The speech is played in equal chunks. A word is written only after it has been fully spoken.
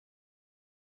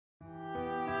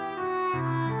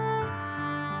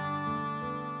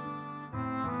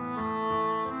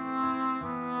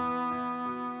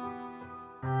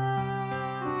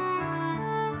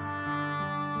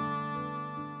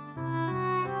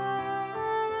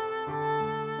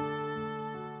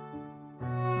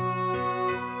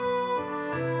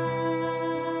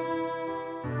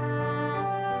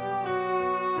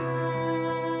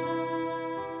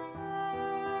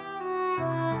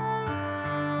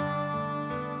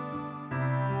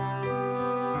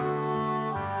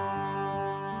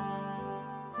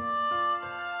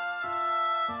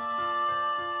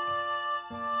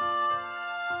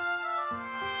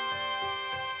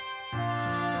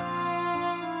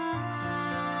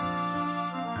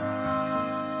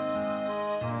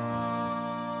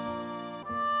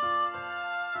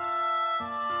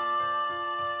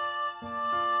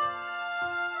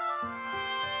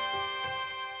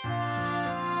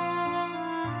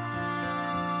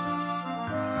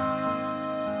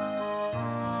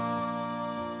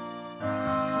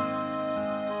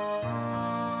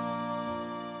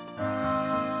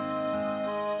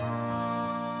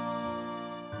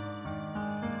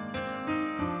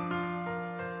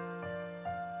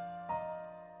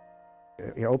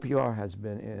Yeah, OPR has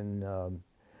been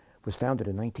was founded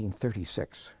in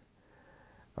 1936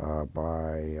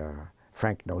 by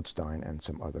Frank Notstein and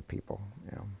some other people.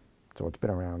 You know. So it's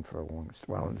been around for a long,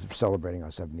 well, it's celebrating our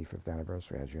 75th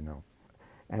anniversary, as you know.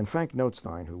 And Frank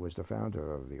Notstein, who was the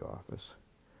founder of the office,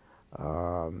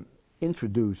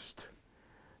 introduced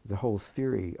the whole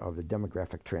theory of the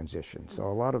demographic transition. So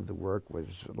a lot of the work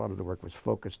was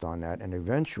focused on that, and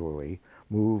eventually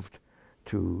moved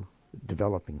to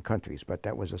developing countries. But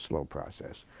that was a slow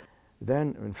process.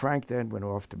 And Frank then went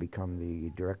off to become the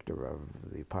director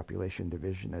of the population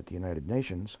division at the United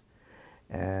Nations,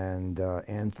 and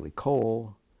Ansley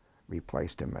Cole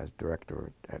replaced him as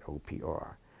director at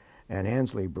OPR. And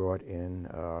Ansley brought in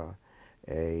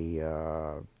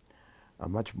a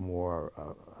much more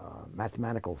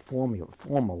mathematical,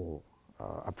 formal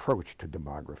approach to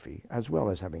demography, as well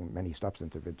as having many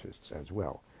substantive interests as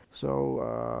well.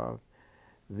 So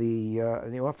the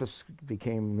office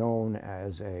became known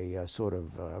as a sort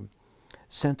of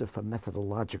center for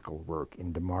methodological work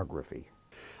in demography.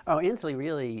 Oh, Ansley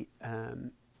really,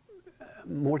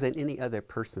 more than any other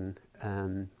person,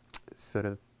 sort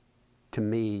of, to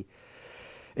me,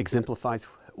 exemplifies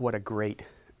what a great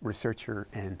researcher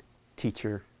and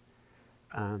teacher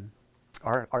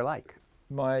are like.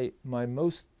 My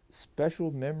most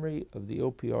special memory of the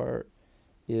OPR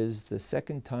is the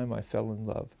second time I fell in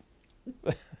love.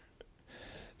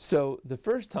 So the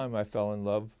first time I fell in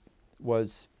love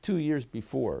was 2 years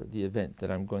before the event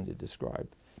that I'm going to describe.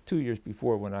 2 years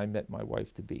before, when I met my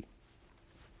wife-to-be.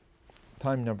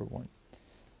 Time number one.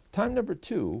 Time number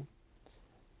two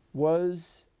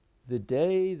was the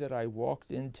day that I walked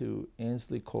into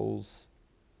Ansley Cole's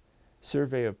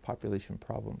Survey of Population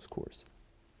Problems course.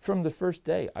 From the first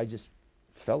day, I just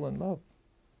fell in love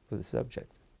with the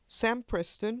subject. Sam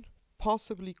Preston,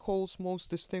 possibly Cole's most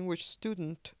distinguished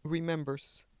student,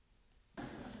 remembers.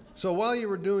 So while you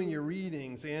were doing your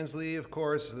readings, Ansley, of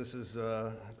course, this is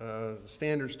a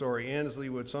standard story, Ansley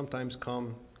would sometimes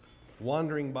come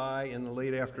wandering by in the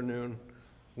late afternoon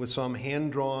with some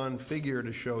hand-drawn figure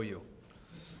to show you.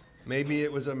 Maybe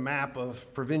it was a map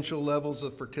of provincial levels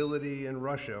of fertility in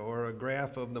Russia, or a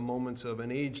graph of the moments of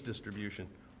an age distribution.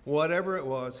 Whatever it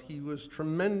was, he was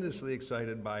tremendously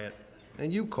excited by it,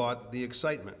 and you caught the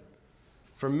excitement.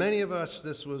 For many of us,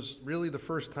 this was really the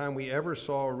first time we ever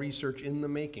saw research in the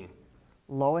making.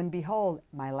 Lo and behold,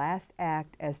 my last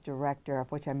act as director,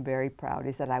 of which I'm very proud,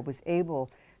 is that I was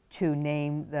able to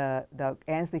name the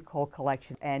Ansley Cole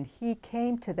collection. And he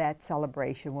came to that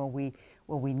celebration when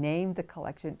we named the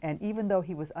collection, and even though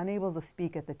he was unable to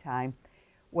speak at the time,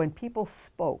 when people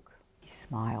spoke, he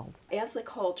smiled. Ansley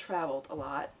Cole traveled a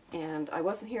lot, and I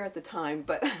wasn't here at the time,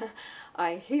 but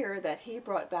I hear that he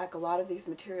brought back a lot of these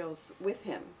materials with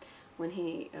him when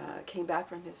he came back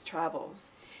from his travels.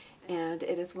 And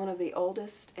it is one of the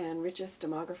oldest and richest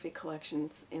demography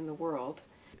collections in the world.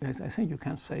 I think you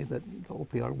can say that the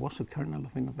OPR was a kernel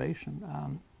of innovation.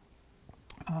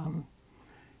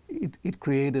 It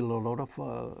created a lot of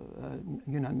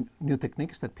new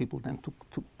techniques that people then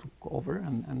took over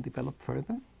and developed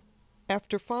further.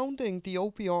 After founding the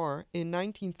OPR in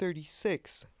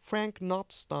 1936, Frank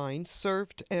Notstein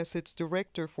served as its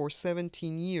director for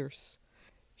 17 years.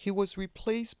 He was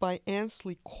replaced by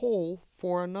Ansley Cole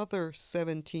for another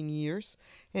 17 years,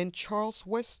 and Charles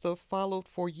Westhoff followed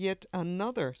for yet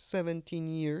another 17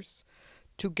 years.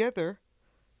 Together,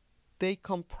 they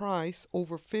comprise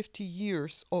over 50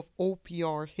 years of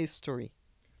OPR history.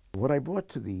 What I brought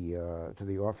to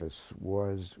the office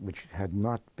was, which had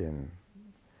not been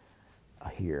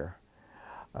here,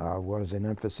 was an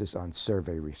emphasis on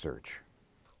survey research.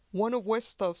 One of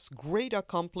Westhoff's great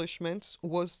accomplishments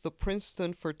was the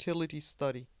Princeton fertility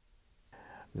study.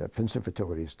 The Princeton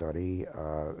fertility study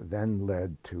then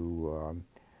led to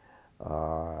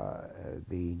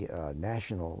the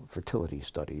national fertility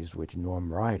studies, which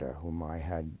Norm Ryder, whom I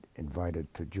had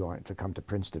invited to come to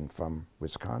Princeton from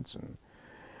Wisconsin,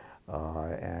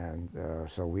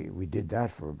 so we did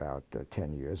that for about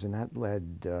 10 years, and that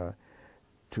led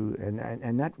to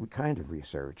that kind of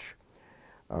research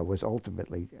was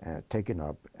ultimately taken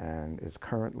up and is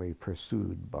currently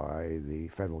pursued by the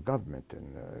federal government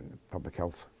in the public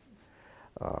health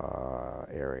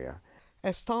area.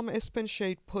 As Tom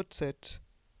Espenshade puts it,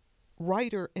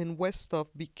 Ryder and Westhoff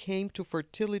became to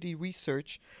fertility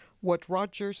research what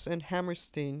Rodgers and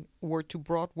Hammerstein were to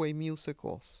Broadway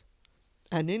musicals.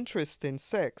 An interest in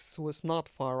sex was not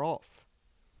far off.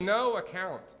 No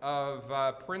account of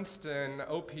Princeton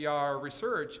OPR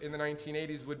research in the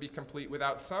 1980s would be complete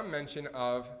without some mention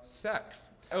of sex.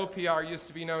 OPR used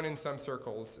to be known in some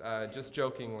circles, just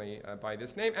jokingly, by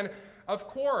this name. And of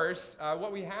course,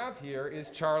 what we have here is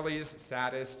Charlie's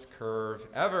saddest curve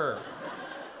ever.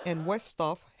 And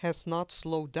Westhoff has not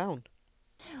slowed down.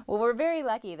 Well, we're very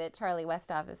lucky that Charlie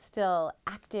Westhoff is still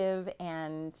active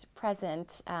and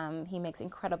present. He makes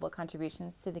incredible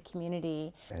contributions to the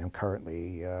community. And I'm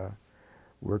currently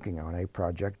working on a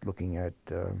project looking at,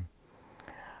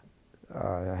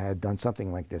 I had done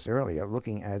something like this earlier,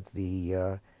 looking at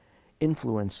the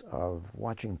influence of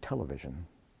watching television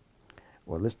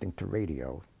or listening to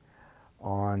radio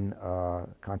on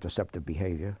contraceptive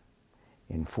behavior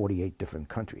in 48 different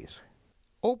countries.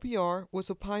 OPR was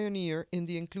a pioneer in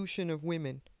the inclusion of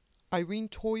women. Irene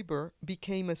Teuber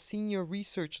became a senior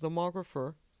research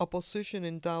demographer, a position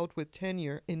endowed with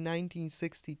tenure in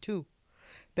 1962.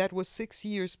 That was 6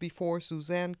 years before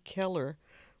Suzanne Keller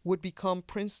would become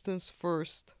Princeton's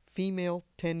first female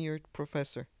tenured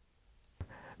professor.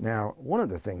 Now, one of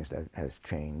the things that has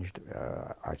changed,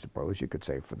 I suppose you could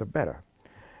say for the better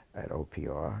at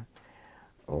OPR,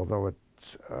 although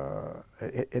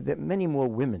there are many more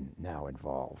women now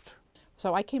involved.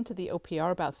 So I came to the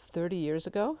OPR about 30 years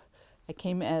ago. I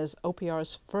came as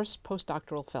OPR's first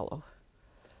postdoctoral fellow.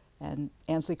 And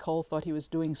Ansley Cole thought he was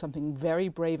doing something very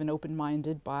brave and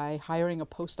open-minded by hiring a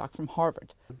postdoc from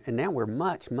Harvard. And now we're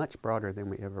much, much broader than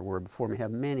we ever were before. We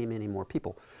have many, many more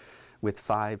people with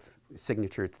 5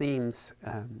 signature themes: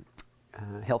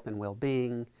 health and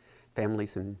well-being,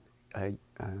 families and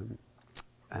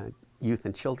youth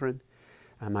and children,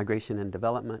 migration and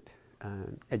development,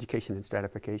 education and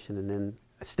stratification, and then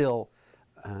still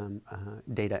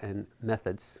data and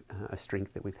methods, a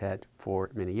strength that we've had for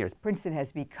many years. Princeton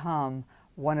has become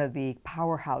one of the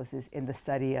powerhouses in the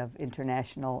study of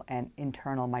international and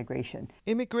internal migration.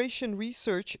 Immigration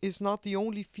research is not the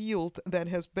only field that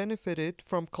has benefited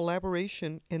from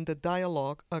collaboration and the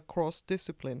dialogue across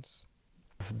disciplines.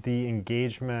 The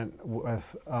engagement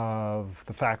of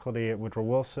the faculty at Woodrow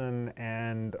Wilson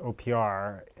and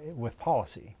OPR with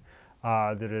policy,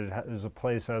 that it has a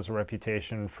place, has a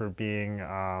reputation for being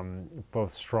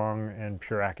both strong in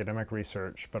pure academic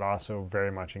research, but also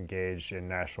very much engaged in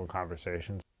national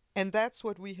conversations. And that's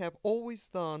what we have always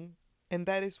done, and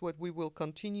that is what we will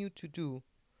continue to do,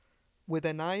 with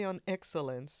an eye on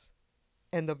excellence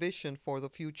and a vision for the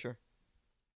future.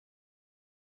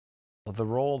 The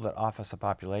role that Office of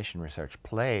Population Research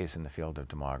plays in the field of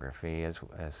demography is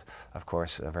of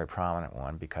course, a very prominent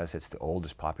one because it's the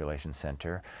oldest population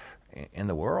center in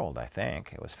the world, I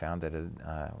think. It was founded in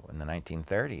the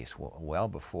 1930s, well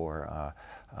before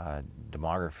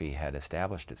demography had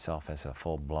established itself as a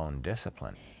full-blown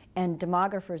discipline. And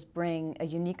demographers bring a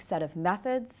unique set of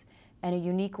methods and a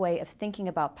unique way of thinking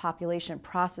about population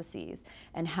processes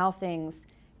and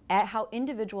how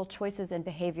individual choices and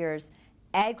behaviors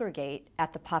aggregate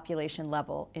at the population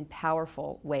level in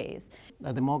powerful ways.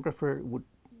 A demographer would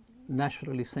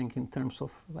naturally think in terms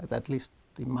of, at least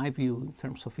in my view, in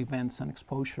terms of events and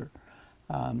exposure,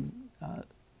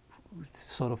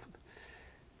 sort of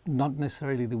not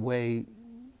necessarily the way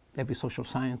every social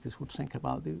scientist would think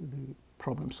about the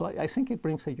problem. So I think it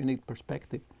brings a unique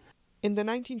perspective. In the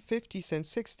 1950s and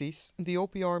 60s, the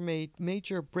OPR made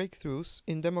major breakthroughs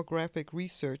in demographic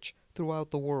research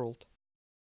throughout the world.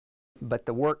 But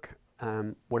the work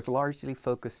was largely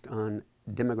focused on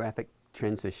demographic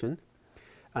transition,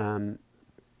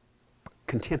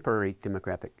 contemporary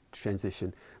demographic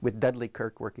transition, with Dudley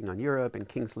Kirk working on Europe and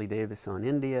Kingsley Davis on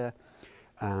India,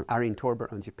 Irene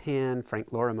Teuber on Japan,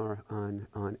 Frank Lorimer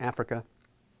on Africa.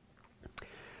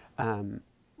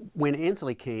 When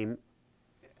Ansley came,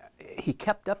 he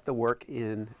kept up the work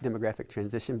in demographic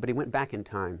transition, but he went back in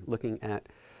time, looking at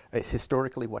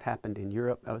historically what happened in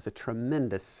Europe. That was a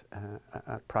tremendous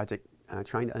project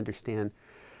trying to understand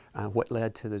what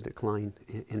led to the decline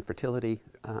in fertility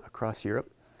across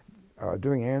Europe.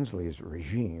 During Ansley's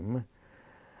regime,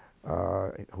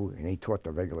 and he taught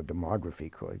the regular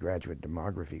demography course, graduate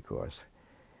demography course,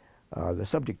 the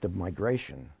subject of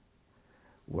migration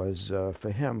was, for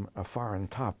him, a foreign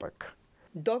topic.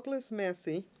 Douglas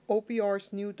Massey,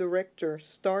 OPR's new director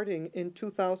starting in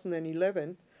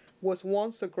 2011, was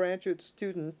once a graduate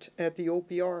student at the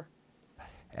OPR.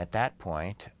 At that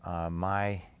point,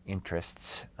 my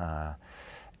interests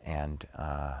and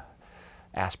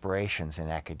aspirations in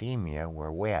academia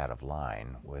were way out of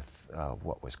line with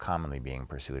what was commonly being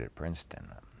pursued at Princeton.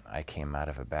 I came out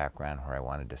of a background where I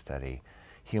wanted to study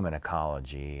human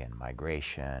ecology and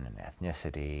migration and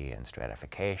ethnicity and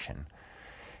stratification.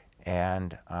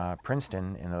 And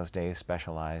Princeton in those days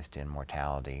specialized in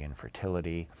mortality and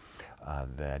fertility,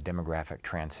 the demographic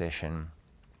transition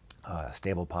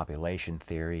stable population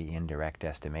theory, indirect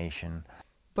estimation.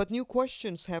 But new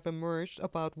questions have emerged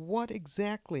about what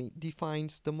exactly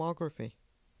defines demography.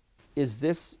 Is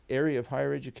this area of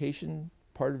higher education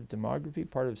part of demography,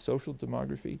 part of social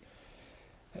demography?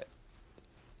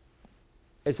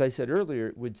 As I said earlier,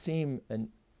 it would seem a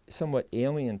somewhat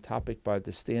alien topic by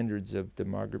the standards of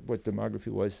what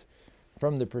demography was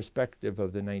from the perspective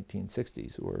of the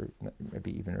 1960s or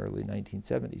maybe even early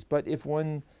 1970s. But if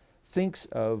one thinks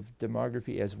of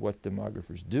demography as what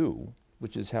demographers do,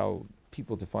 which is how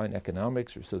people define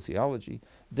economics or sociology,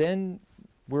 then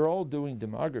we're all doing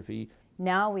demography.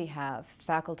 Now we have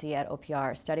faculty at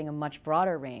OPR studying a much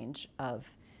broader range of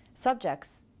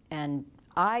subjects, and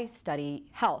I study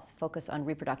health, focus on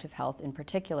reproductive health in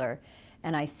particular,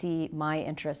 and I see my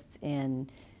interests in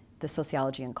the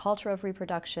sociology and culture of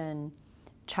reproduction,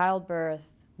 childbirth,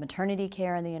 maternity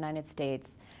care in the United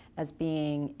States as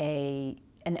being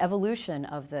an evolution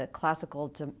of the classical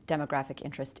demographic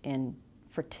interest in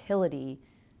fertility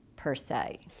per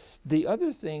se. The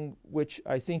other thing which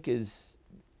I think is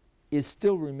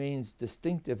still remains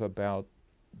distinctive about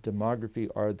demography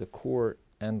are the core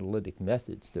analytic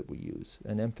methods that we use,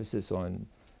 an emphasis on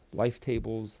life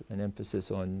tables, an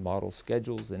emphasis on model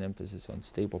schedules, an emphasis on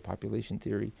stable population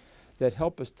theory that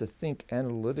help us to think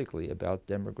analytically about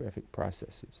demographic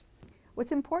processes.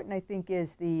 What's important, I think,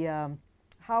 is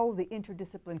how the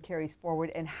interdiscipline carries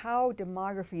forward and how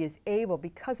demography is able,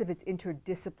 because of its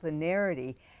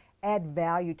interdisciplinarity, add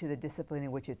value to the discipline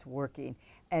in which it's working.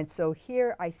 And so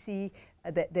here I see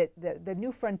that the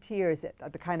new frontiers,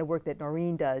 the kind of work that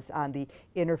Noreen does on the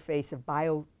interface of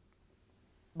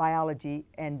biology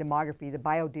and demography, the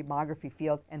biodemography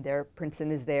field, and there Princeton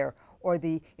is there, or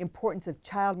the importance of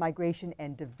child migration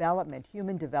and development,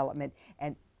 human development,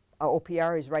 and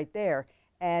OPR is right there.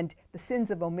 And the sins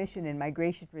of omission in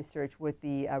migration research with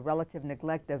the relative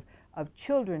neglect of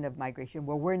children of migration,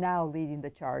 where we're now leading the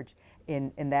charge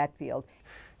in that field.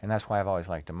 And that's why I've always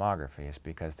liked demography, is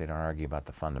because they don't argue about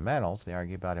the fundamentals, they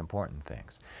argue about important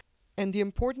things. And the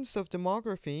importance of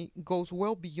demography goes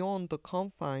well beyond the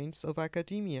confines of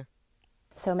academia.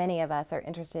 So many of us are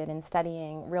interested in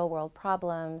studying real-world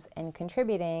problems and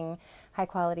contributing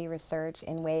high-quality research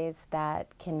in ways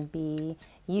that can be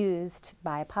used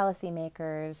by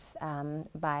policymakers,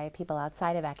 by people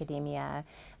outside of academia,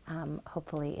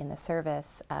 hopefully in the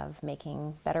service of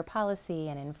making better policy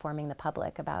and informing the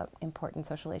public about important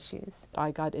social issues.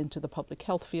 I got into the public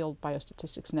health field,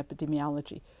 biostatistics and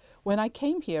epidemiology. When I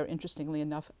came here, interestingly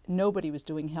enough, nobody was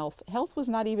doing health. Health was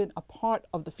not even a part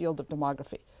of the field of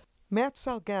demography. Matt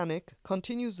Salganik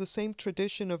continues the same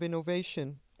tradition of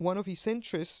innovation. One of his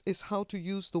interests is how to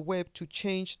use the web to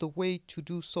change the way to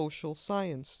do social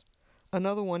science.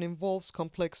 Another one involves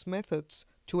complex methods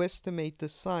to estimate the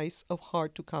size of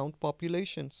hard-to-count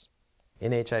populations.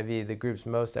 In HIV, the groups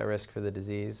most at risk for the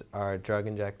disease are drug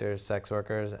injectors, sex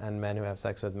workers, and men who have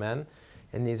sex with men.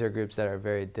 And these are groups that are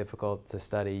very difficult to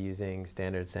study using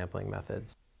standard sampling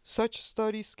methods. Such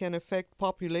studies can affect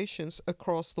populations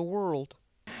across the world.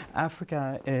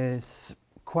 Africa is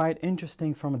quite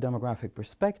interesting from a demographic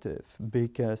perspective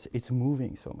because it's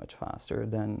moving so much faster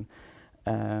than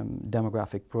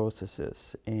demographic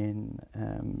processes in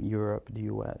Europe, the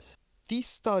US. These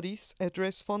studies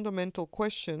address fundamental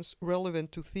questions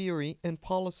relevant to theory and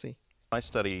policy. I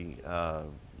study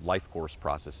life course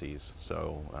processes,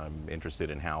 so I'm interested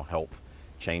in how health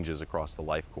changes across the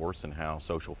life course and how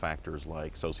social factors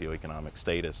like socioeconomic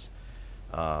status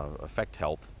affect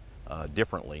health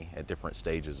differently at different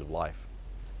stages of life.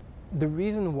 The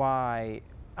reason why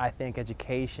I think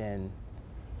education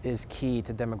is key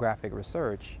to demographic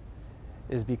research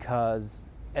is because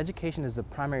education is the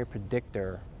primary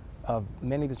predictor of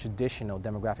many of the traditional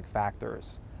demographic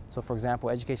factors. So for example,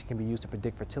 education can be used to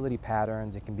predict fertility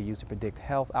patterns, it can be used to predict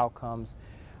health outcomes,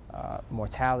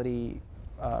 mortality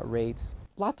rates.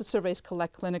 Lots of surveys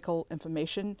collect clinical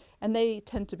information, and they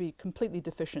tend to be completely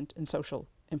deficient in social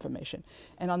information.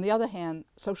 And on the other hand,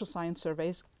 social science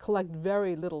surveys collect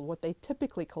very little. What they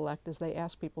typically collect is they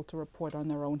ask people to report on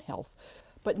their own health.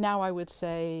 But now I would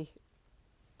say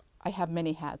I have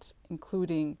many hats,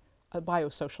 including a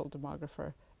biosocial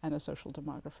demographer and a social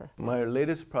demographer. My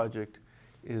latest project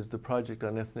is the project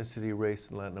on ethnicity,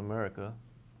 race in Latin America,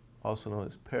 also known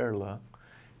as PERLA,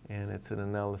 and it's an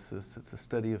analysis, it's a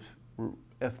study of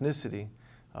ethnicity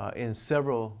in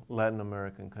several Latin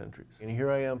American countries. And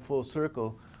here I am full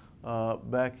circle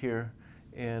back here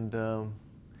and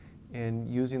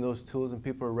using those tools, and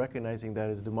people are recognizing that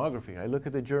as demography. I look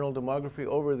at the journal Demography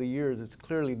over the years, it's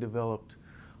clearly developed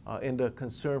into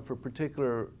concern for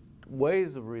particular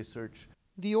ways of research.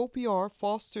 The OPR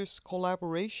fosters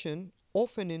collaboration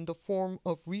often in the form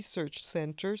of research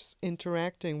centers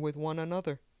interacting with one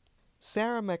another.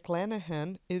 Sarah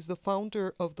McClanahan is the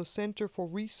founder of the Center for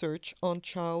Research on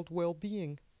Child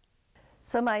Well-Being.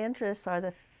 So my interests are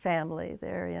the family.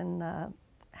 They're in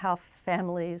how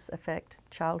families affect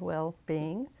child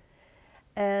well-being.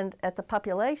 And at the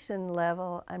population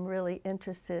level, I'm really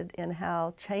interested in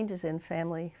how changes in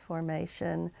family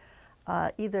formation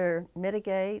either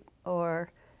mitigate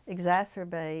or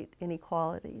exacerbate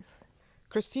inequalities.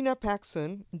 Christina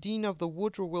Paxson, Dean of the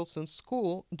Woodrow Wilson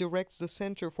School, directs the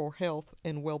Center for Health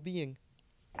and Well-Being.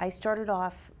 I started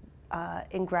off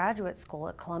in graduate school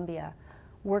at Columbia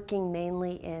working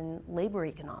mainly in labor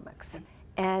economics.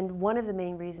 And one of the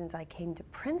main reasons I came to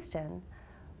Princeton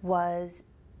was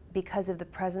because of the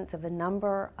presence of a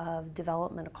number of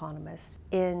development economists.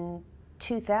 In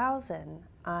 2000,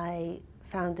 I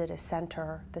founded a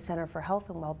center, the Center for Health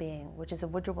and Well-Being, which is a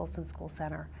Woodrow Wilson School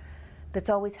center that's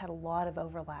always had a lot of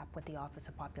overlap with the Office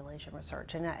of Population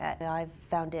Research. And I've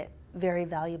found it very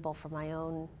valuable for my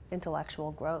own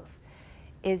intellectual growth,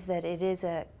 is that it is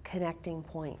a connecting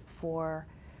point for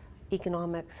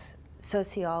economics,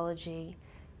 sociology,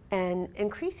 and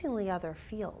increasingly other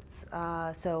fields.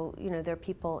 So, you know, there are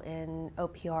people in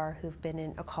OPR who've been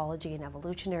in ecology and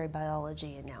evolutionary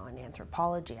biology and now in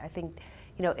anthropology. I think,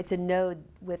 you know, it's a node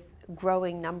with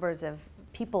growing numbers of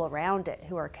people around it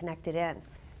who are connected in.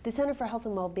 The Center for Health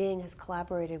and Well-Being has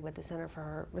collaborated with the Center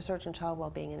for Research on Child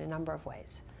Well-Being in a number of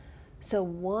ways. So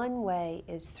one way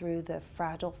is through the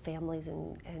Fragile Families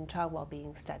and Child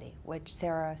Well-Being Study, which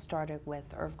Sarah started with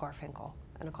Irv Garfinkel,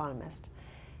 an economist,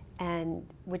 and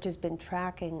which has been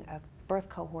tracking a birth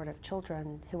cohort of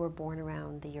children who were born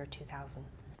around the year 2000.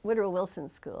 Woodrow Wilson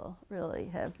School really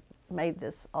have made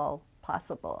this all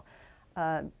possible.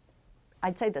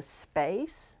 I'd say the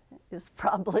space is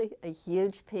probably a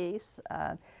huge piece.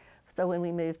 So when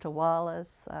we moved to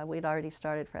Wallace, we'd already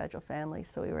started Fragile Families,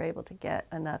 so we were able to get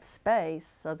enough space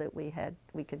so that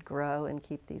we could grow and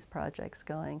keep these projects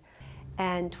going.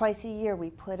 And twice a year we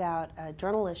put out a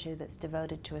journal issue that's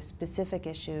devoted to a specific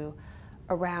issue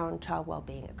around child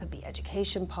well-being. It could be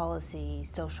education policy,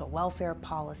 social welfare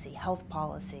policy, health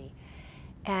policy.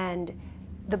 And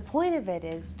the point of it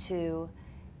is to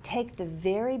take the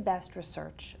very best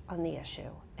research on the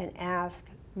issue and ask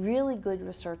really good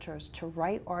researchers to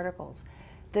write articles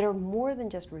that are more than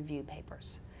just review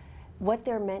papers. What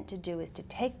they're meant to do is to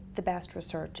take the best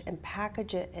research and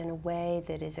package it in a way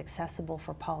that is accessible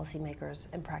for policymakers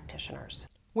and practitioners.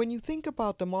 When you think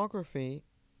about demography,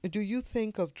 do you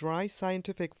think of dry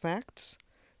scientific facts?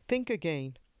 Think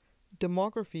again.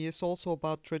 Demography is also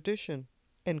about tradition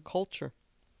and culture.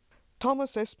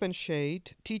 Thomas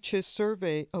Espenshade teaches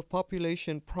Survey of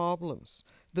Population Problems,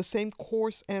 the same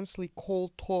course Ansley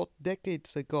Cole taught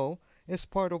decades ago as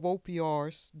part of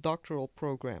OPR's doctoral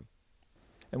program.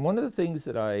 And one of the things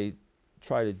that I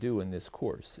try to do in this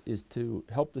course is to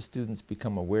help the students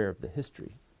become aware of the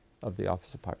history of the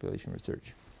Office of Population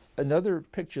Research. Another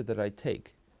picture that I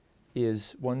take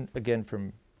is one, again,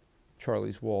 from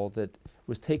Charlie's Wall that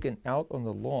was taken out on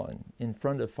the lawn in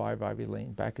front of 5 Ivy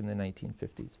Lane back in the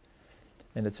 1950s.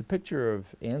 And it's a picture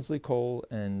of Ansley Cole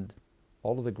and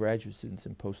all of the graduate students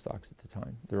and postdocs at the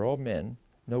time. They're all men.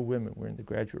 No women were in the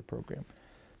graduate program.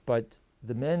 But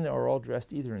the men are all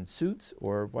dressed either in suits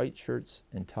or white shirts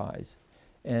and ties.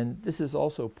 And this is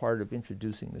also part of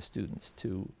introducing the students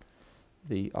to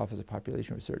the Office of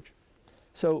Population Research.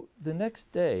 So the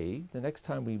next day, the next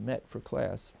time we met for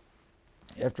class,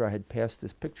 after I had passed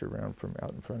this picture around from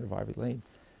out in front of Ivy Lane,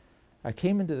 I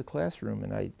came into the classroom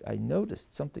and I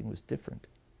noticed something was different.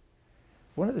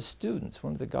 One of the students,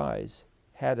 one of the guys,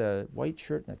 had a white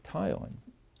shirt and a tie on.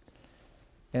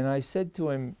 And I said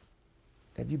to him,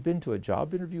 "Have you been to a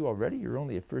job interview already? You're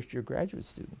only a first-year graduate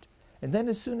student." And then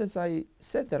as soon as I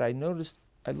said that, I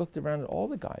looked around and all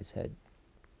the guys had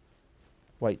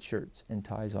white shirts and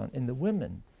ties on, and the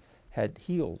women had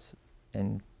heels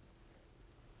and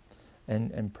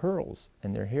pearls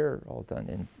and their hair all done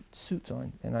and suits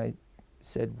on. And I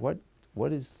said, what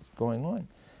is going on?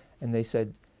 And they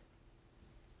said,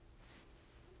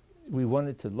 we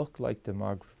wanted to look like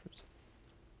demographers.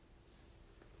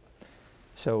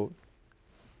 So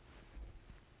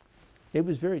it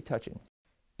was very touching.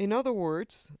 In other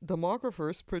words,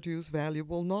 demographers produce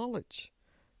valuable knowledge,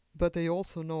 but they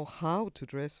also know how to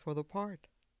dress for the part.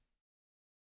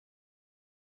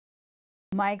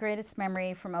 My greatest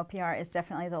memory from OPR is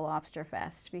definitely the Lobster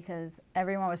Fest, because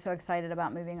everyone was so excited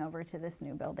about moving over to this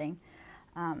new building.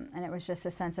 And it was just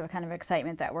a sense of a kind of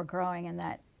excitement that we're growing and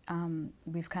that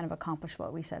we've kind of accomplished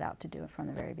what we set out to do from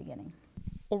the very beginning.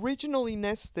 Originally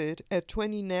nested at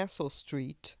 20 Nassau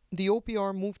Street, The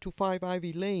OPR moved to 5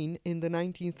 Ivy Lane in the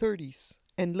 1930s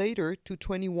and later to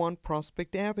 21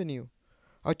 Prospect Avenue,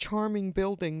 a charming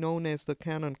building known as the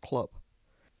Cannon Club.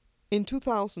 In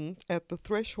 2000, at the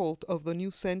threshold of the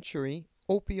new century,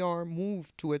 OPR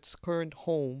moved to its current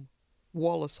home,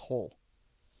 Wallace Hall.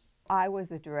 I was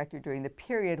the director during the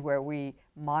period where we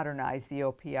modernized the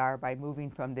OPR by moving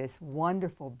from this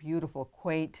wonderful, beautiful,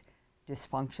 quaint,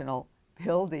 dysfunctional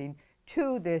building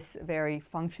to this very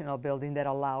functional building that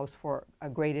allows for a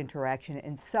great interaction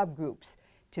and subgroups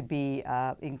to be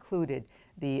included.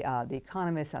 The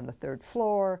economists on the third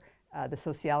floor, the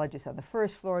sociologists on the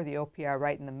first floor, the OPR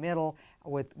right in the middle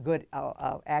with good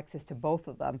access to both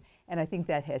of them. And I think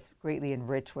that has greatly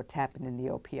enriched what's happened in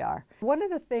the OPR. One of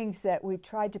the things that we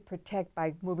tried to protect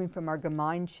by moving from our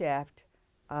Gemeinschaft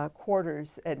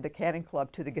quarters at the Cannon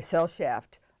Club to the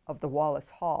Gesellschaft of the Wallace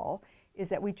Hall is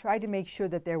that we tried to make sure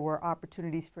that there were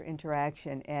opportunities for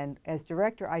interaction. And as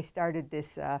director, I started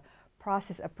this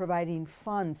process of providing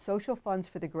funds, social funds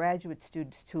for the graduate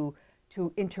students to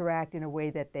interact in a way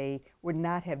that they would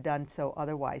not have done so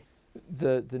otherwise.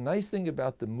 The nice thing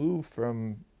about the move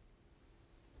from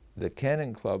the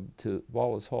Cannon Club to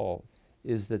Wallace Hall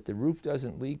is that the roof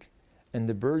doesn't leak and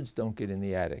the birds don't get in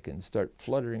the attic and start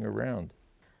fluttering around.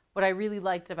 What I really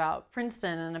liked about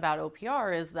Princeton and about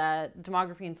OPR is that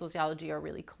demography and sociology are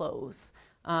really close.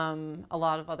 A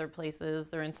lot of other places,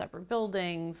 they're in separate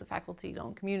buildings, the faculty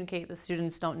don't communicate, the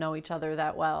students don't know each other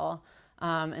that well.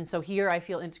 And so here I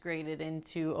feel integrated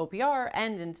into OPR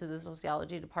and into the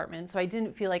sociology department. So I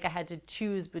didn't feel like I had to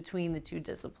choose between the two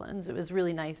disciplines. It was a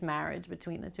really nice marriage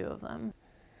between the two of them.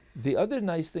 The other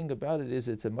nice thing about it is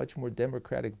it's a much more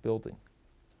democratic building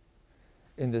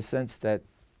in the sense that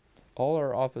all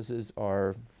our offices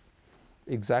are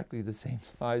exactly the same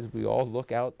size. We all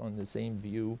look out on the same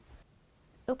view.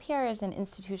 OPR as an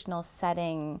institutional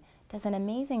setting does an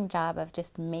amazing job of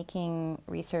just making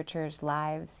researchers'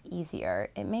 lives easier.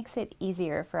 It makes it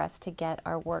easier for us to get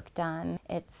our work done.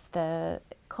 It's the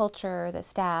culture, the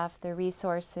staff, the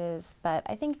resources, but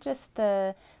I think just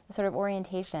the sort of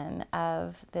orientation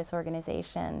of this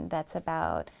organization that's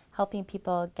about helping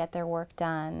people get their work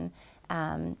done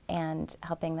and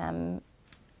helping them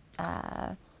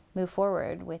move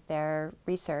forward with their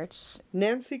research.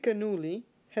 Nancy Ganuli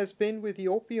has been with the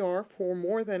OPR for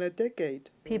more than a decade.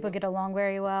 People get along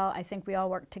very well. I think we all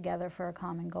work together for a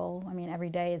common goal. I mean, every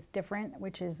day is different,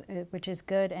 which is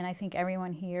good, and I think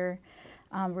everyone here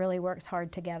really works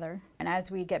hard together. And as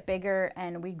we get bigger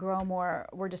and we grow more,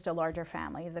 we're just a larger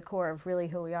family. The core of really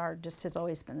who we are just has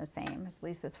always been the same, at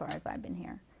least as far as I've been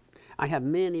here. I have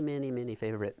many, many, many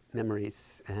favorite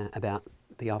memories about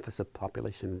the Office of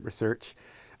Population Research.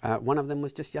 One of them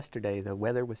was just yesterday. The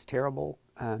weather was terrible,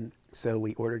 so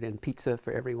we ordered in pizza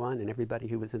for everyone, and everybody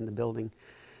who was in the building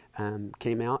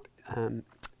came out.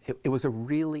 It was a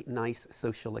really nice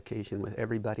social occasion with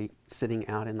everybody sitting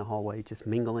out in the hallway, just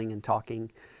mingling and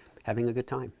talking, having a good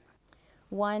time.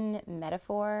 One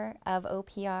metaphor of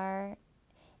OPR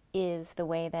is the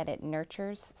way that it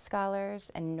nurtures scholars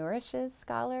and nourishes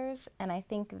scholars, and I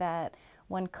think that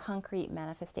one concrete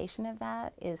manifestation of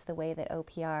that is the way that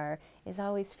OPR is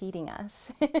always feeding us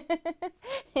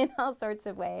in all sorts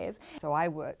of ways. So I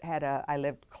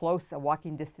lived close, a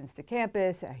walking distance to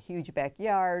campus, a huge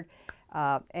backyard,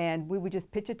 and we would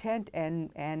just pitch a tent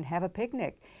and have a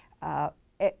picnic.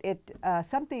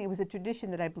 It was a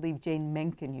tradition that I believe Jane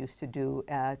Mencken used to do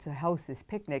to host this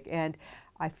picnic, and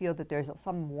I feel that there's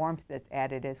some warmth that's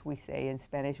added, as we say in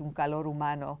Spanish, un calor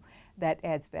humano, that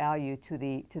adds value to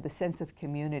the sense of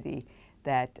community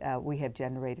that we have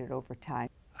generated over time.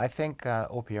 I think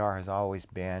OPR has always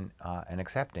been an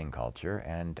accepting culture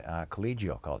and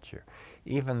collegial culture.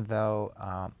 Even though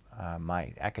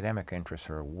my academic interests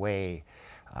are way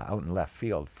out in left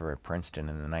field for Princeton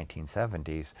in the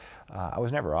 1970s, I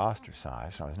was never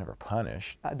ostracized, I was never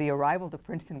punished. The arrival to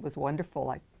Princeton was wonderful,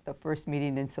 like the first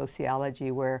meeting in sociology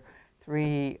where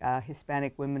 3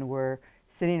 Hispanic women were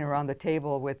sitting around the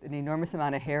table with an enormous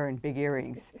amount of hair and big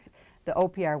earrings. The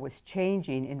OPR was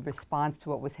changing in response to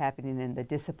what was happening in the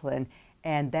discipline,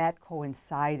 and that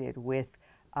coincided with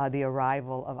the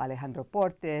arrival of Alejandro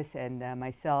Portes and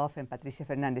myself and Patricia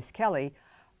Fernandez Kelly,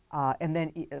 and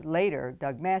then later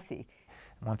Doug Massey.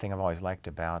 One thing I've always liked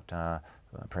about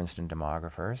Princeton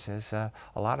demographers is a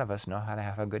lot of us know how to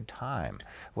have a good time,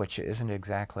 which isn't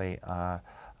exactly a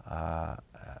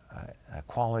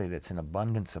quality that's in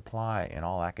abundant supply in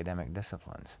all academic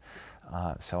disciplines.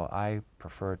 So I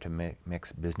prefer to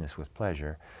mix business with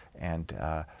pleasure, and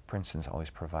Princeton's always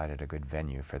provided a good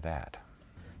venue for that.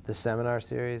 The seminar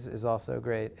series is also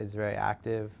great. It's very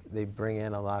active. They bring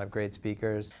in a lot of great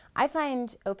speakers. I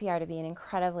find OPR to be an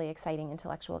incredibly exciting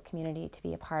intellectual community to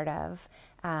be a part of.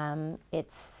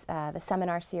 The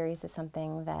seminar series is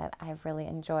something that I've really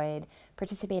enjoyed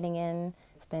participating in.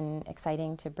 It's been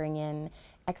exciting to bring in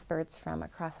experts from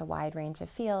across a wide range of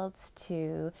fields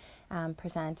to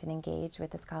present and engage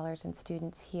with the scholars and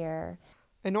students here.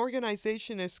 An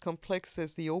organization as complex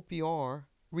as the OPR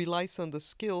relies on the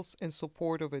skills and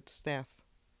support of its staff.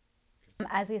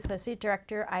 As the associate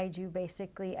director, I do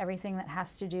basically everything that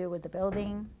has to do with the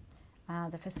building,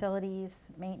 the facilities,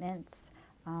 maintenance,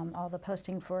 all the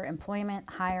posting for employment,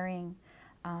 hiring,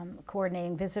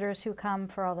 coordinating visitors who come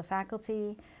for all the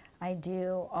faculty. I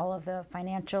do all of the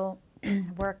financial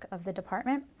work of the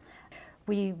department.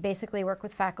 We basically work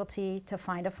with faculty to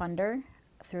find a funder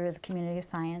through the Community of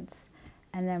Science,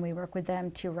 and then we work with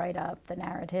them to write up the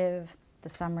narrative, the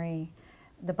summary,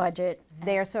 the budget.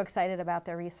 They are so excited about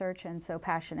their research and so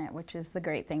passionate, which is the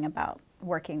great thing about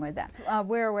working with them.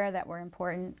 We're aware that we're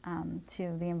important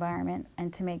to the environment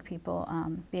and to make people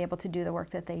be able to do the work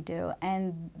that they do.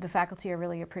 And the faculty are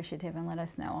really appreciative and let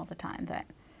us know all the time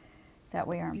that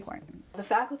we are important. The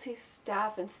faculty,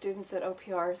 staff, and students at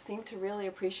OPR seem to really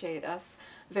appreciate us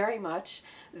very much.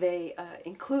 They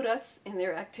include us in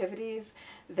their activities.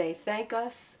 They thank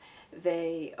us.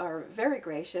 They are very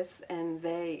gracious, and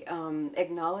they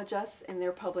acknowledge us in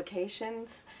their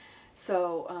publications.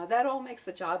 So that all makes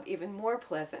the job even more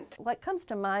pleasant. What comes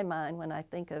to my mind when I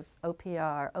think of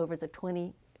OPR over the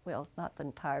well, not the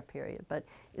entire period, but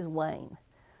is Wayne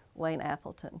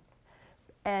Appleton.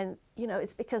 And, you know,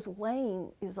 it's because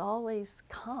Wayne is always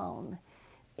calm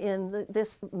in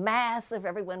this mass of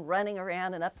everyone running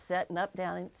around and upset and up,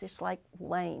 down. And it's just like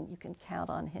Wayne, you can count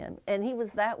on him. And he was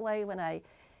that way when I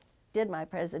did my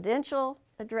presidential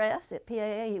address at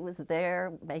PAA. He was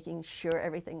there making sure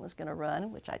everything was going to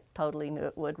run, which I totally knew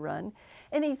it would run.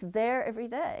 And he's there every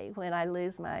day when I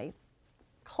lose my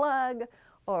plug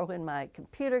or when my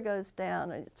computer goes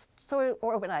down,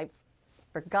 or when I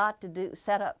forgot to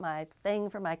set up my thing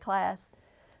for my class.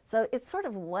 So it's sort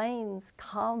of Wayne's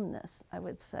calmness, I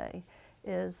would say,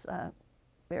 is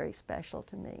very special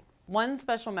to me. One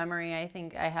special memory I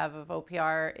think I have of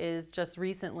OPR is just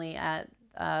recently at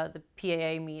the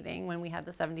PAA meeting when we had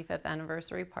the 75th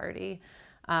anniversary party.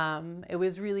 It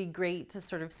was really great to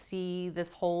sort of see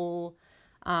this whole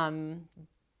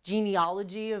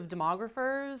genealogy of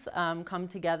demographers come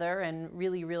together and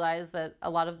really realize that a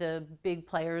lot of the big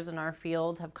players in our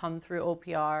field have come through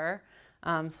OPR.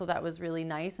 So that was really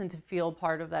nice, and to feel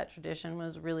part of that tradition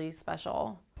was really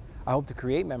special. I hope to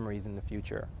create memories in the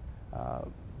future,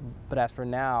 but as for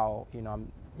now,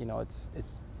 it's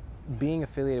being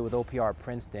affiliated with OPR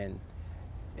Princeton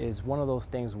is one of those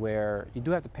things where you do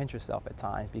have to pinch yourself at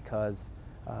times because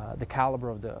the caliber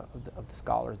of the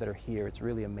scholars that are here, it's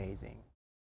really amazing.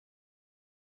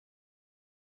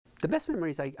 The best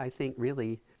memories, I think,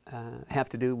 really have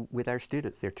to do with our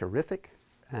students. They're terrific.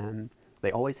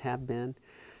 They always have been.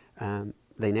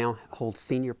 They now hold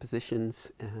senior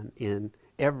positions in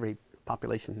every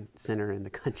population center in the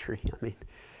country. I mean,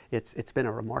 it's been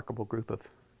a remarkable group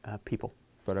of people.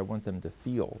 But I want them to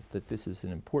feel that this is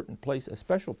an important place, a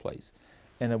special place,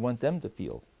 and I want them to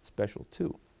feel special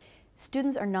too.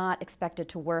 Students are not expected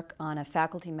to work on a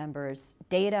faculty member's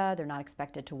data. They're not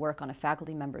expected to work on a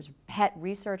faculty member's pet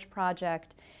research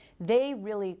project. They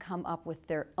really come up with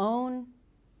their own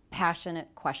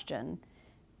passionate question,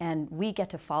 and we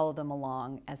get to follow them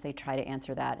along as they try to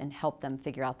answer that and help them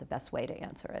figure out the best way to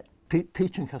answer it.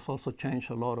 Teaching has also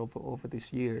changed a lot over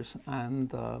these years,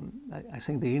 and I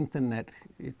think the internet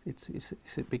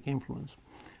it's a big influence.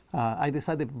 I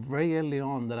decided very early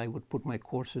on that I would put my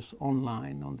courses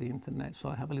online on the internet, so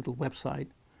I have a little website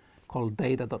called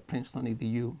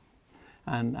data.princeton.edu,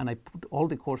 and I put all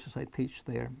the courses I teach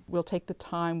there. We'll take the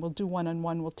time, we'll do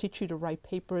one-on-one, we'll teach you to write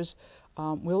papers,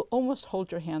 we'll almost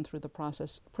hold your hand through the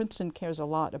process. Princeton cares a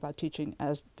lot about teaching,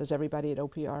 as does everybody at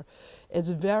OPR. It's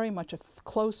very much a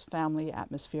close family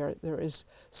atmosphere. There is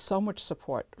so much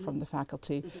support from the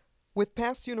faculty. With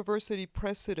past university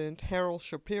president Harold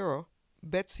Shapiro,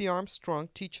 Betsy Armstrong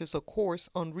teaches a course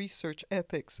on research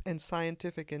ethics and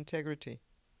scientific integrity.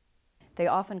 They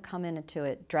often come into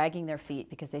it dragging their feet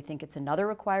because they think it's another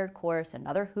required course,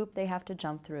 another hoop they have to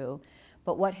jump through.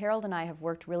 But what Harold and I have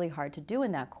worked really hard to do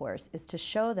in that course is to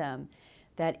show them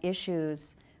that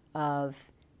issues of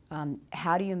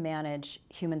how do you manage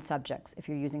human subjects if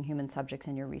you're using human subjects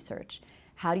in your research?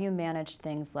 How do you manage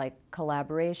things like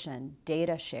collaboration,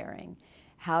 data sharing?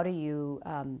 How do you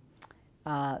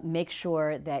make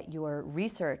sure that your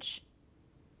research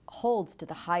holds to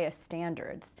the highest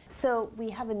standards. So we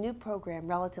have a new program,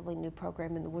 relatively new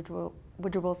program in the Woodrow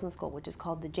Wilson School, which is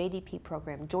called the JDP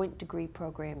program, Joint Degree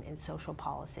Program in Social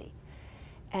Policy.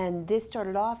 And this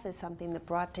started off as something that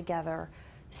brought together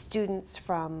students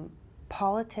from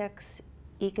politics,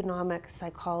 economics,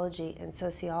 psychology, and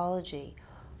sociology,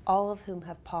 all of whom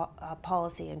have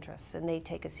policy interests, and they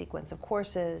take a sequence of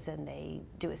courses and they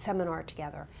do a seminar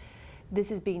together. This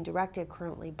is being directed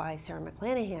currently by Sarah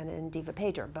McClanahan and Diva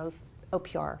Pager, both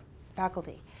OPR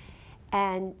faculty.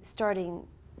 And starting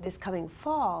this coming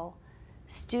fall,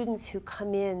 students who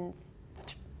come in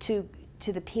to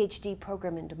the PhD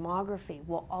program in demography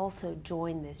will also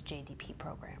join this JDP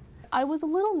program. I was a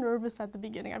little nervous at the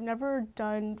beginning. I've never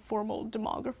done formal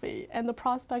demography, and the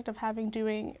prospect of having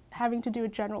to do a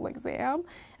general exam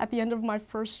at the end of my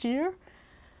first year,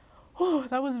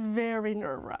 that was very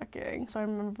nerve-wracking. So I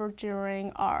remember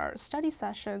during our study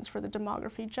sessions for the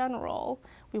demography general,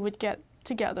 we would get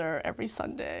together every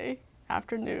Sunday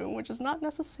afternoon, which is not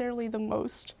necessarily the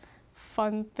most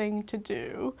fun thing to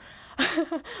do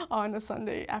on a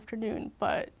Sunday afternoon,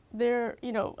 but there,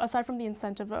 you know, aside from the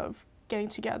incentive of getting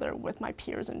together with my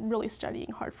peers and really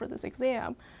studying hard for this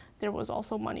exam, there was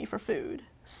also money for food.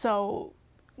 So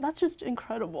that's just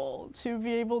incredible to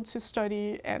be able to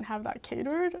study and have that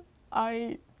catered.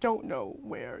 I don't know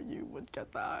where you would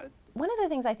get that. One of the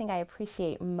things I think I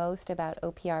appreciate most about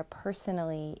OPR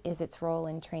personally is its role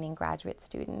in training graduate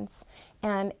students.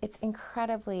 And it's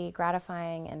incredibly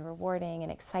gratifying and rewarding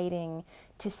and exciting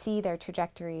to see their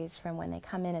trajectories from when they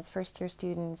come in as first-year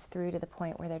students through to the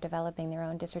point where they're developing their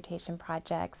own dissertation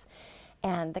projects.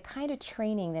 And the kind of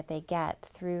training that they get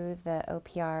through the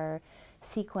OPR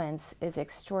sequence is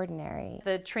extraordinary.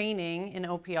 The training in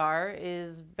OPR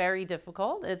is very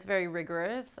difficult. It's very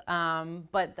rigorous,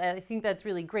 but I think that's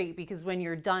really great because when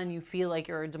you're done, you feel like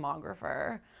you're a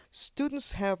demographer.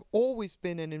 Students have always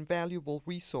been an invaluable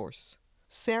resource.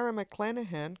 Sarah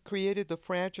McClanahan created the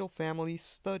Fragile Families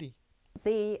Study.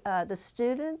 The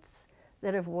students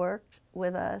that have worked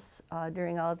with us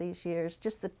during all these years,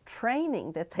 just the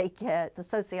training that they get, the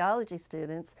sociology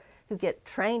students who get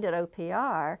trained at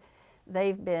OPR,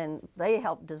 they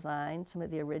helped design some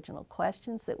of the original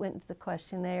questions that went into the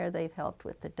questionnaire. They've helped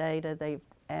with the data. They've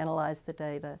analyzed the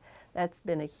data. That's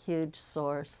been a huge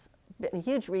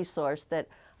resource that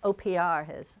OPR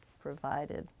has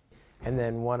provided. And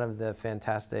then one of the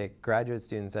fantastic graduate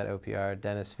students at OPR,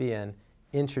 Dennis Fian,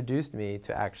 introduced me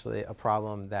to actually a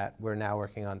problem that we're now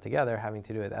working on together, having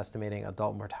to do with estimating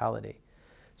adult mortality.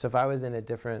 So if I was in a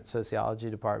different sociology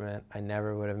department, I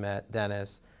never would have met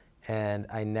Dennis, and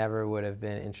I never would have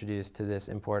been introduced to this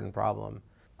important problem.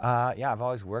 Yeah, I've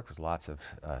always worked with lots of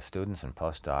students and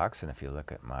postdocs, and if you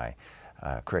look at my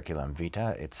curriculum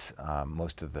vitae, it's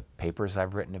most of the papers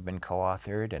I've written have been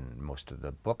co-authored, and most of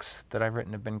the books that I've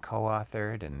written have been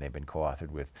co-authored, and they've been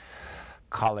co-authored with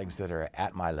colleagues that are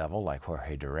at my level, like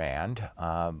Jorge Durand,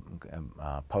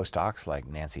 postdocs like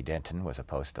Nancy Denton was a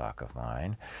postdoc of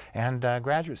mine, and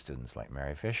graduate students like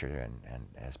Mary Fisher, and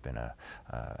has been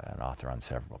an author on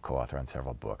co-author on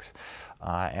several books.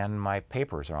 And my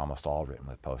papers are almost all written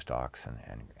with postdocs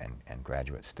and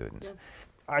graduate students. Yeah.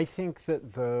 I think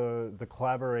that the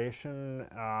collaboration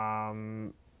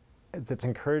that's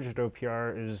encouraged at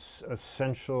OPR is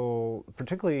essential,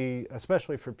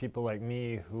 especially for people like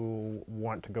me who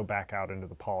want to go back out into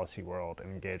the policy world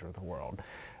and engage with the world.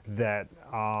 That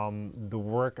the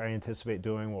work I anticipate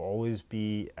doing will always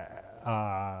be,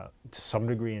 to some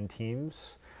degree, in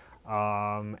teams,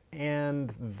 and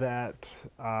that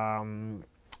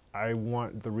I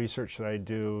want the research that I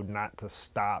do not to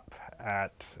stop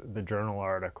at the journal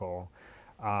article,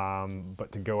 but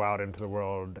to go out into the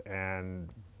world and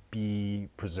be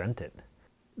presented.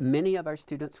 Many of our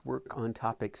students work on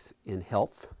topics in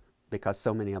health because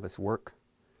so many of us work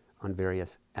on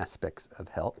various aspects of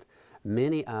health.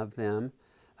 Many of them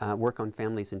work on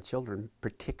families and children,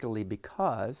 particularly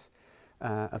because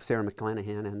of Sarah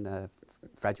McClanahan and the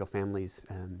Fragile Families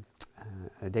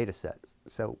data sets.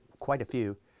 So quite a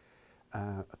few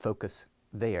focus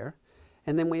there.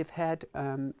 And then we've had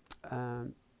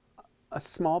a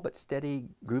small but steady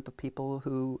group of people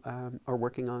who are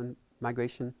working on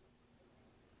migration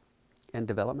and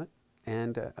development,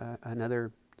 and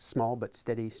another small but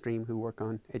steady stream who work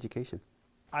on education.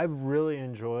 I've really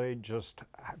enjoyed just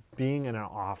being in an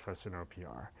office in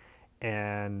OPR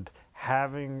And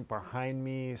having behind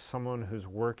me someone who's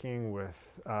working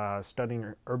with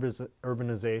studying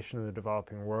urbanization in the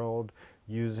developing world,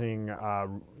 using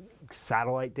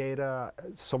satellite data,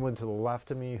 someone to the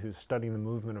left of me who's studying the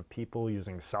movement of people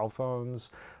using cell phones,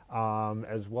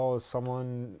 as well as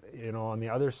someone, you know, on the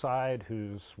other side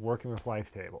who's working with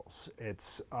life tables.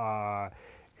 It's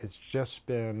just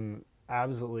been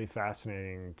absolutely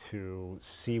fascinating to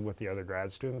see what the other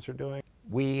grad students are doing.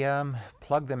 We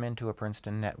plug them into a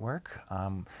Princeton network.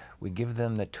 We give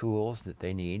them the tools that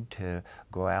they need to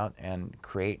go out and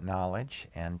create knowledge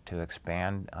and to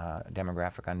expand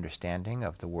demographic understanding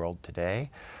of the world today,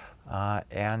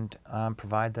 and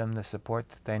provide them the support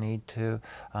that they need to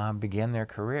begin their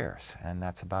careers. And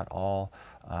that's about all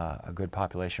a good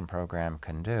population program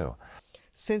can do.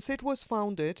 Since it was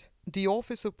founded, the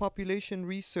Office of Population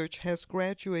Research has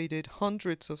graduated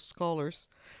hundreds of scholars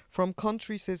from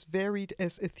countries as varied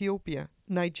as Ethiopia,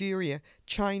 Nigeria,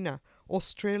 China,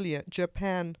 Australia,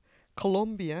 Japan,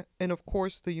 Colombia, and of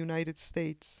course the United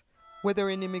States. Whether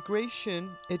in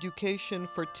immigration, education,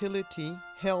 fertility,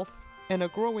 health, and a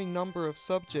growing number of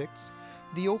subjects,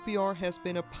 the OPR has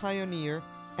been a pioneer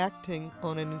acting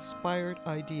on an inspired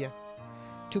idea: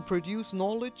 to produce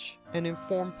knowledge and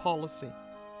inform policy.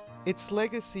 Its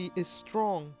legacy is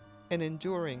strong and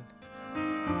enduring.